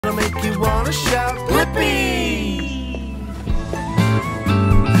wanna shout, Blippi!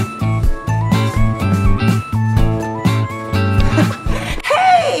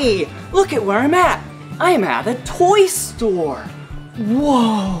 Hey! Look at where I'm at. I am at a toy store.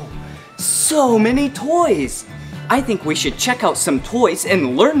 Whoa! So many toys. I think we should check out some toys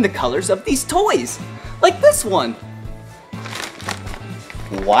and learn the colors of these toys. Like this one.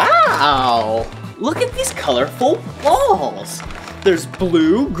 Wow! Look at these colorful balls. There's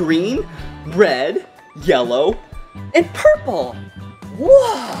blue, green, red, yellow, and purple.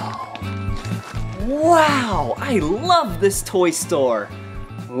 Whoa! Wow! I love this toy store.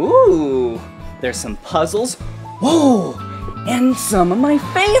 Ooh, there's some puzzles. Whoa! And some of my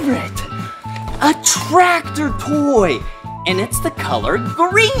favorite. A tractor toy. And it's the color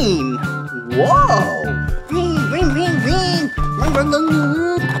green. Whoa! Green, green, green, green.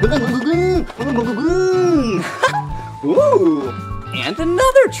 Ooh, and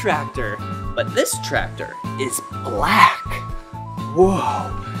another tractor. But this tractor is black.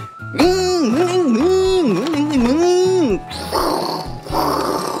 Whoa.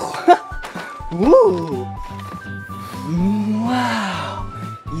 Woo. Wow.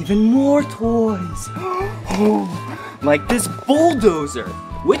 Even more toys. Like this bulldozer,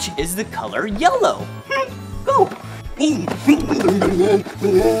 which is the color yellow. Go.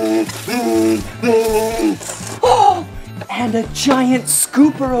 Oh, and a giant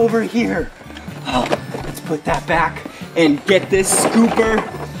scooper over here. Oh, let's put that back and get this scooper.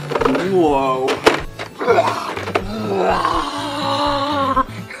 Whoa.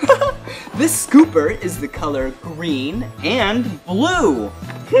 This scooper is the color green and blue.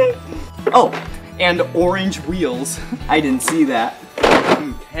 Oh, and orange wheels. I didn't see that.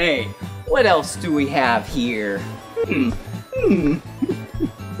 Okay, what else do we have here?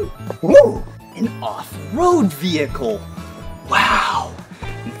 Whoa, an off-road vehicle. Wow,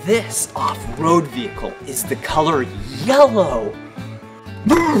 this off-road vehicle is the color yellow.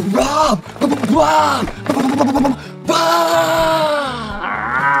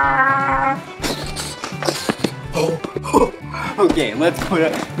 Okay, let's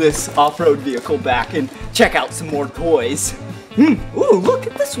put this off-road vehicle back and check out some more toys. Ooh, look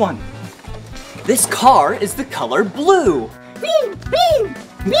at this one. This car is the color blue.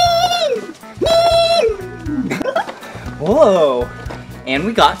 Whoa, and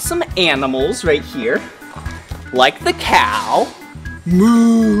we got some animals right here, like the cow,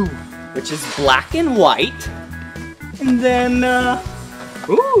 moo, which is black and white, and then,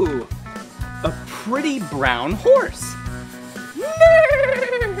 ooh, a pretty brown horse.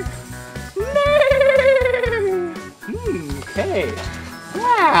 Okay,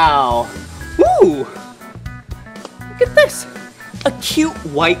 wow, ooh, look at this, a cute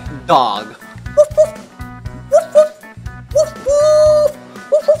white dog. Woof, woof. Woof, woof. Woof, woof.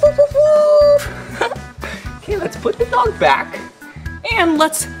 Woof, woof, woof, woof, woof. Okay, let's put the dog back and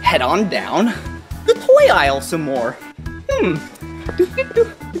let's head on down the toy aisle some more.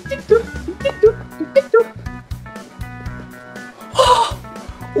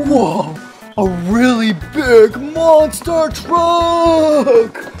 Whoa, a really big monster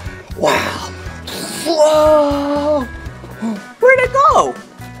truck! Wow! Whoa! Where'd it go?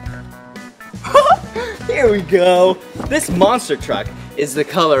 Here we go. This monster truck is the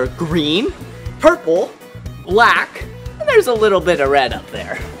color green, purple, black, and there's a little bit of red up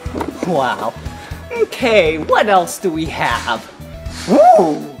there. Wow. Okay, what else do we have?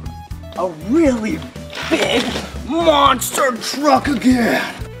 Ooh, a really big monster truck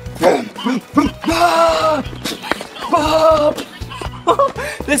again.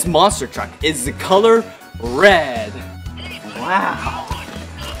 This monster truck is the color red. Wow.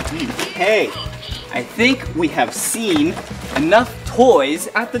 Okay, I think we have seen enough toys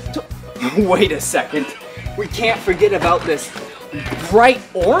at the Wait a second. We can't forget about this bright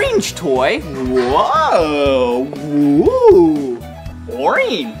orange toy. Whoa. Woo.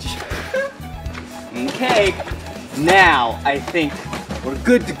 Orange. Okay, now I think we're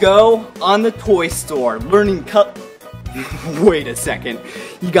good to go on the toy store. Learning Wait a second.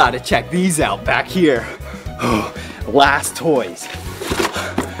 You gotta check these out back here. Last toys.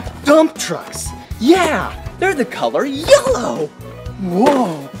 Dump trucks. Yeah, they're the color yellow.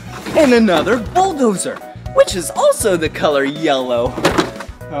 Whoa. And another bulldozer, which is also the color yellow.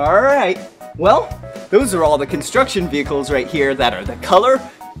 All right. Well, those are all the construction vehicles right here that are the color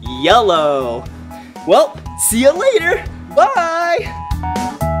yellow. Well, see you later. Bye.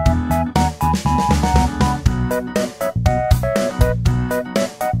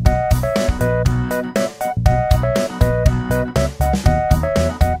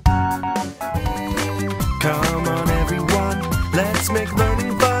 Come on everyone, let's make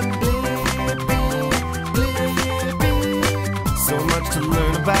learning fun.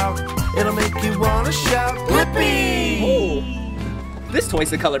 wanna shout, Blippi! Oh, this toy's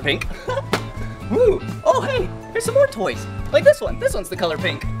the color pink. Ooh. Oh, hey, here's some more toys. Like this one. This one's the color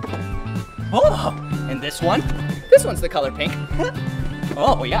pink. Oh, and this one. This one's the color pink.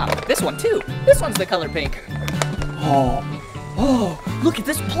 Oh, yeah, this one too. This one's the color pink. Oh, look at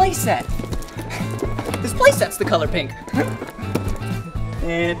this playset. This playset's the color pink.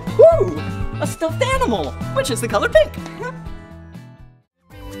 And, woo, a stuffed animal, which is the color pink.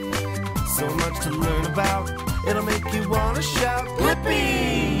 So much to learn about, it'll make you wanna shout,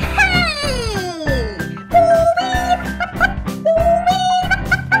 Blippi!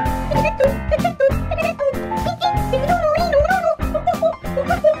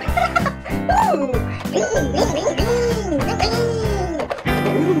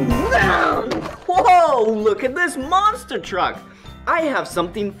 Whoa, look at this monster truck. I have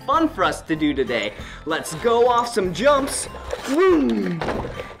something fun for us to do today. Let's go off some jumps.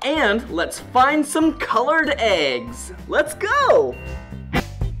 And let's find some colored eggs. Let's go.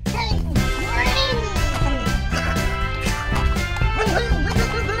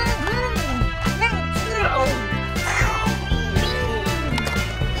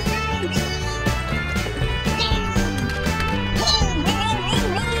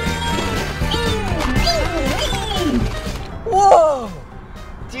 Whoa!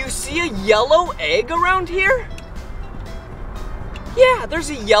 Do you see a yellow egg around here? Yeah, there's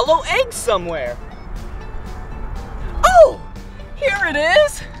a yellow egg somewhere. Oh, here it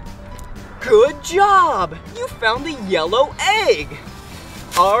is. Good job. You found the yellow egg.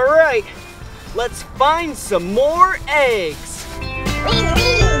 All right, let's find some more eggs.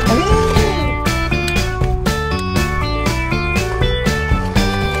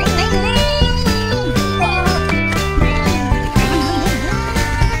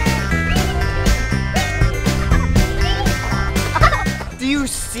 Do you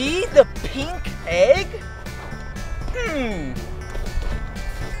see the pink egg?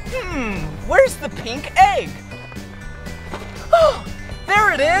 Where's the pink egg? Oh,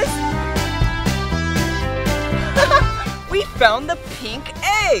 there it is! We found the pink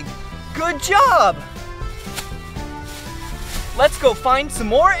egg! Good job! Let's go find some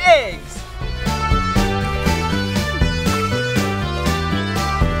more eggs!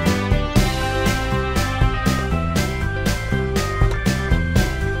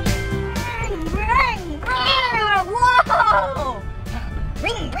 Whoa!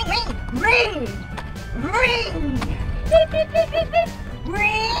 Ring, ring, ring, ring, ring,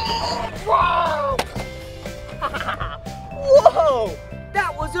 ring. Whoa! Whoa!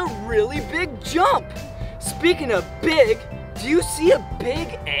 That was a really big jump! Speaking of big, do you see a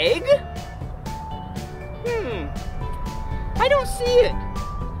big egg? I don't see it.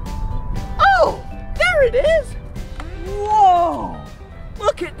 Oh! There it is! Whoa!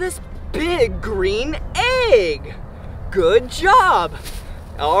 Look at this big green egg! Good job!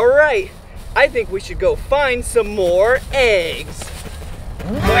 All right, I think we should go find some more eggs.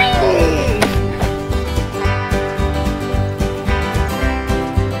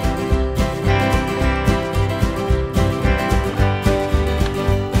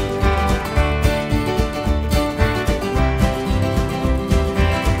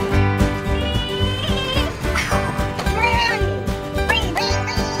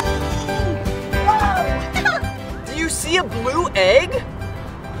 Do you see a blue egg?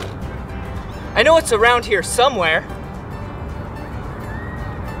 I know it's around here somewhere.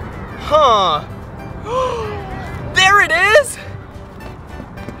 Huh. There it is!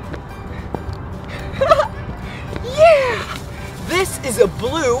 Yeah! This is a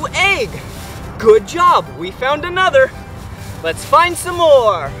blue egg. Good job, we found another. Let's find some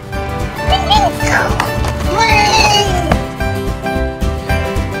more.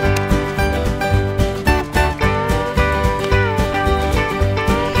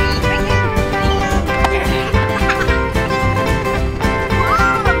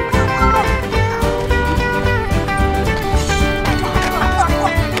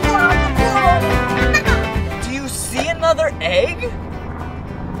 Another egg?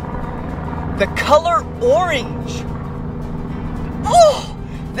 The color orange. Oh,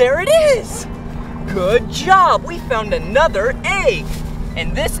 there it is. Good job, we found another egg.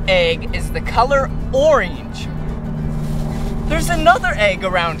 And this egg is the color orange. There's another egg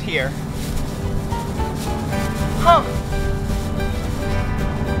around here. Huh.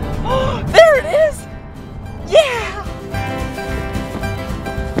 Oh, there it is. Yeah.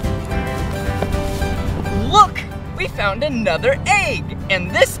 Look. We found another egg,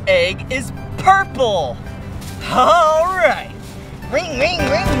 and this egg is purple. All right. Ring, ring,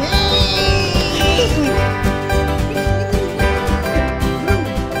 ring, ring.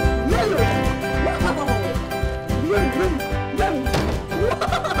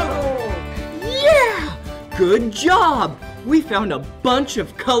 Good job! We found a bunch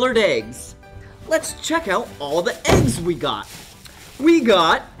of colored eggs. Let's check out all the eggs we got. We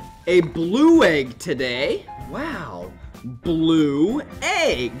got a blue egg today. Wow, blue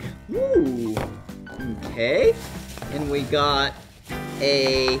egg. Ooh, okay. And we got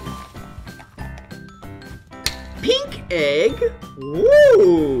a pink egg.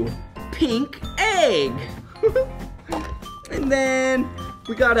 Woo, pink egg. And then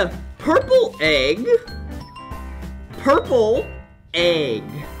we got a purple egg. Purple egg.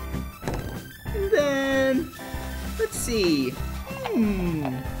 And then, let's see.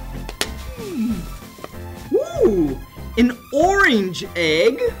 Ooh, an orange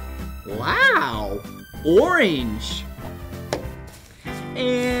egg. Wow, orange.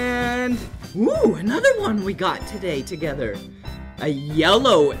 And, ooh, another one we got today together. A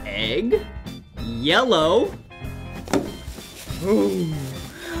yellow egg. Yellow. Ooh.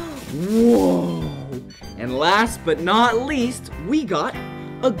 Whoa. And last but not least, we got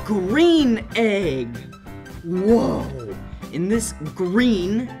a green egg. Whoa. And this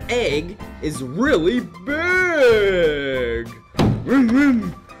green egg is really big. Vroom,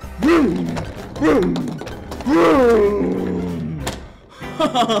 vroom, vroom, vroom, vroom.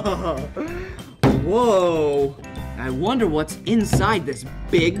 Whoa. I wonder what's inside this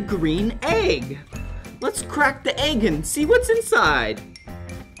big green egg. Let's crack the egg and see what's inside.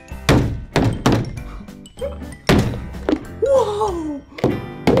 Whoa!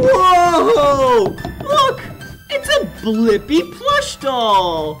 Whoa! Look! It's a Blippi plush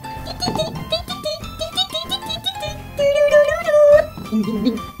doll!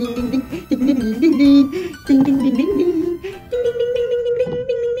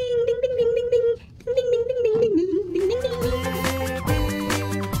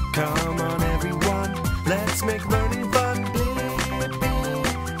 Come on everyone, let's make learning fun.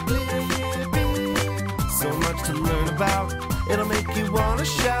 So much to learn about, it'll make you wanna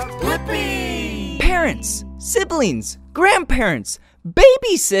shout, Blippi! Parents, siblings, grandparents,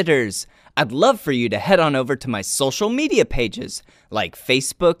 babysitters! I'd love for you to head on over to my social media pages like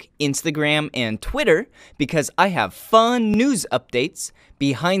Facebook, Instagram, and Twitter because I have fun news updates,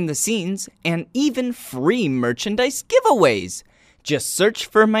 behind the scenes, and even free merchandise giveaways. Just search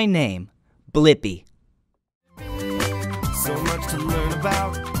for my name, Blippi. So much to learn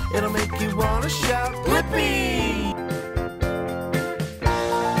about, it'll make you wanna shout, Blippi!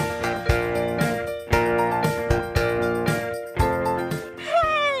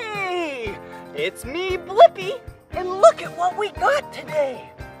 Hey! It's me, Blippi, and look at what we got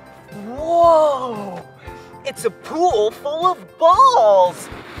today. Whoa! It's a pool full of balls.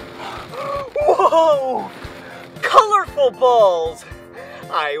 Whoa! Colorful balls.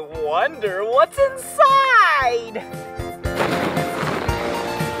 I wonder what's inside.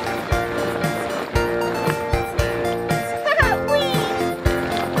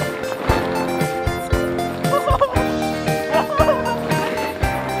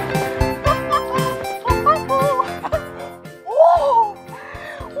 Whoa!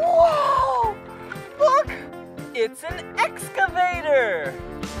 Whoa! Look! It's an excavator.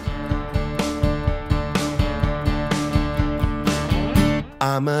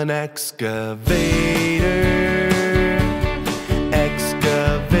 I'm an excavator,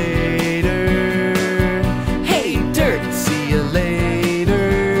 excavator. Hey dirt, see you later.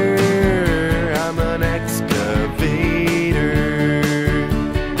 I'm an excavator.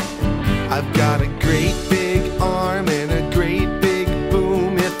 I've got a great big arm and a great big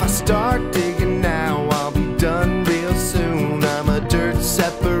boom. If I start digging now, I'll be done real soon. I'm a dirt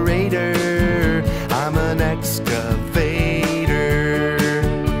separator. I'm an excavator.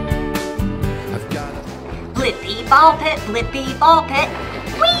 Blippi ball pit, Blippi ball pit.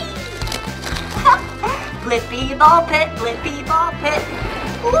 Whee! Blippi ball pit, Blippi ball pit.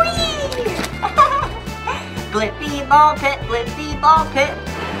 Whee! Blippi ball pit, Blippi ball pit.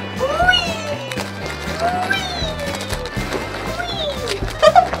 Whee!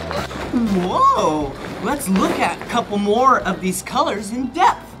 Whoa! Let's look at a couple more of these colors in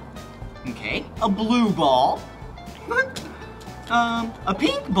depth. Okay, a blue ball. A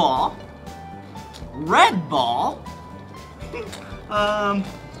pink ball. Red ball.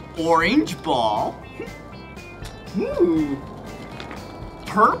 Orange ball. Ooh.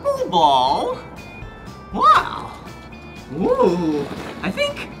 Purple ball. Wow. Ooh. I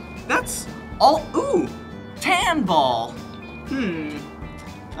think that's all. Ooh. Tan ball.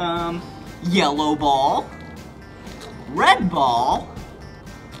 Yellow ball. Red ball.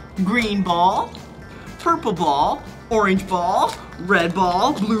 Green ball. Purple ball. Orange ball. Red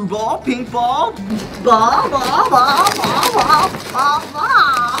ball. Blue ball. Pink ball. Ball, ball, ball, ball, ball, ball,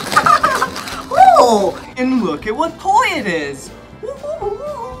 ball. Woo! Whoa! And look at what toy it is.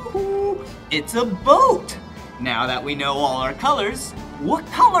 It's a boat. Now that we know all our colors, what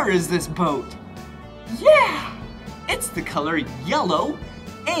color is this boat? Yeah, it's the color yellow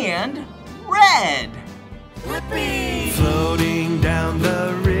and red. Blippi! Floating down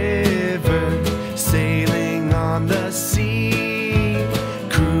the river, sailing on the sea,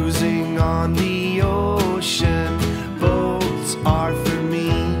 cruising on the ocean, boats are for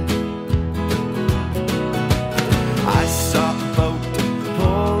me. I saw a boat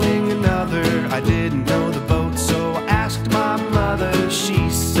pulling another, I didn't know the boat, so I asked my mother. She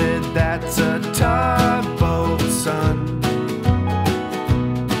said, that's a tugboat, son.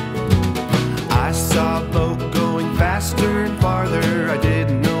 I saw a boat going faster and farther, I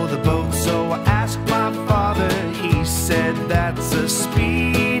didn't know the boat, so I asked my father. He said, that's a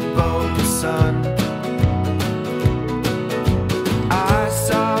speedboat, son. I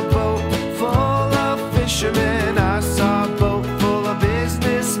saw a boat full of fishermen, I saw a boat full of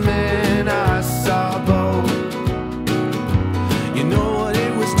businessmen, I saw a boat, you know what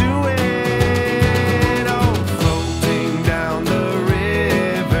it was doing? Oh, floating down the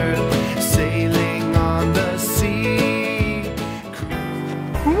river, sailing on the sea.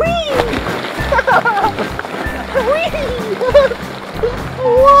 Whee! Whee!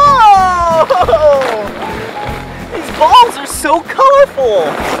 Whoa! These balls are so colorful.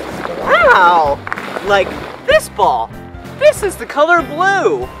 Wow! Like this ball. This is the color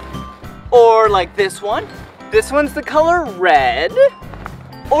blue. Or like this one. This one's the color red.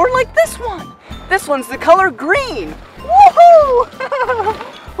 Or like this one. This one's the color green. Woohoo!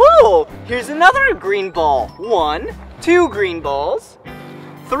 Whoa! Here's another green ball. 1, 2 green balls.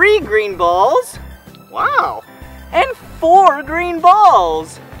 3 green balls. Wow. And 4 green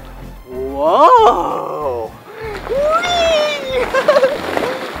balls. Whoa! Whee!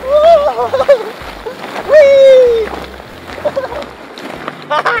 Whoa! Whee!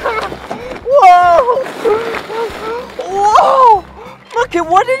 Whoa! Whoa! Look at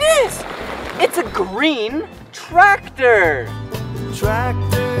what it is! It's a green tractor.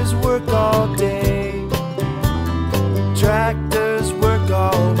 Tractors work all day, tractors work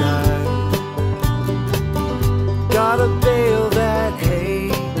all night. Gotta bale that hay,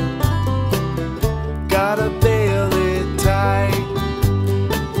 gotta bale it tight.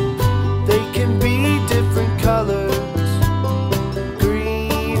 They can be different colors,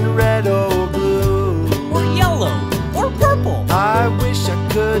 green, red, or blue, Or yellow, or purple. I wish I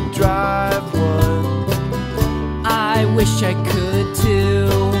could drive one. I wish I could too.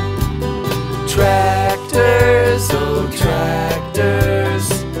 Tractors, oh tractors,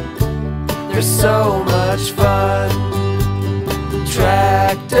 they're so much fun.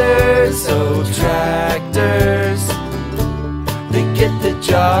 Tractors, oh tractors, they get the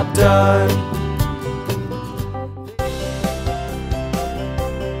job done.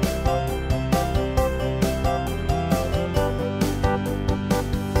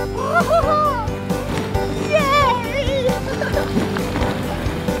 Yay!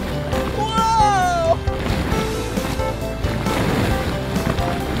 Whoa!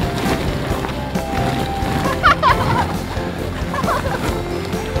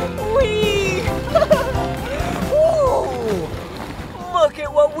 Whee! Whoa! Look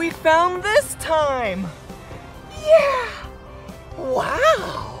at what we found this time! Yeah!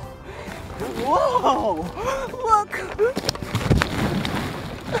 Wow! Whoa! Look!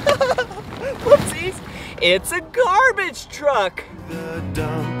 Whoopsies! It's a garbage truck! The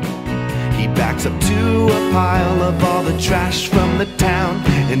dump, he backs up to a pile of all the trash from the town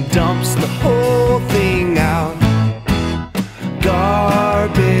and dumps the whole thing out.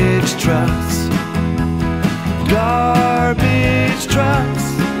 Garbage trucks, garbage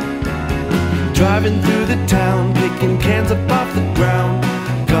trucks, driving through the town, picking cans up off the ground.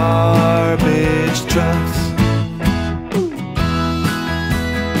 Garbage trucks.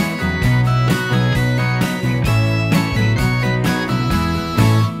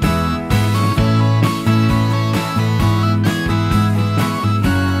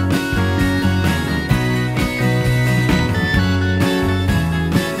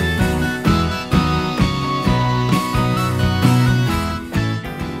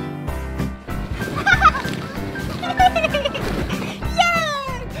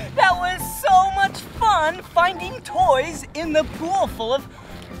 Finding toys in the pool full of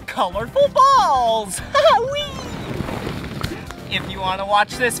colorful balls. Whee! If you want to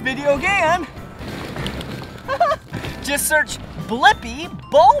watch this video again, just search Blippi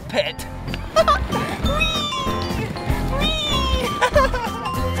Ball Pit. Whee! Whee!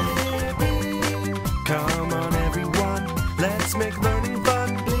 Come on everyone, let's make learning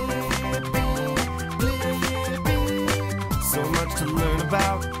fun. Blippi learn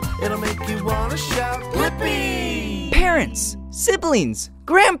about. It'll make you wanna shout, Blippi! Parents, siblings,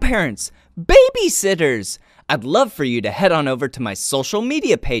 grandparents, babysitters. I'd love for you to head on over to my social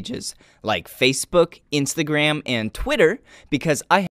media pages like Facebook, Instagram, and Twitter because I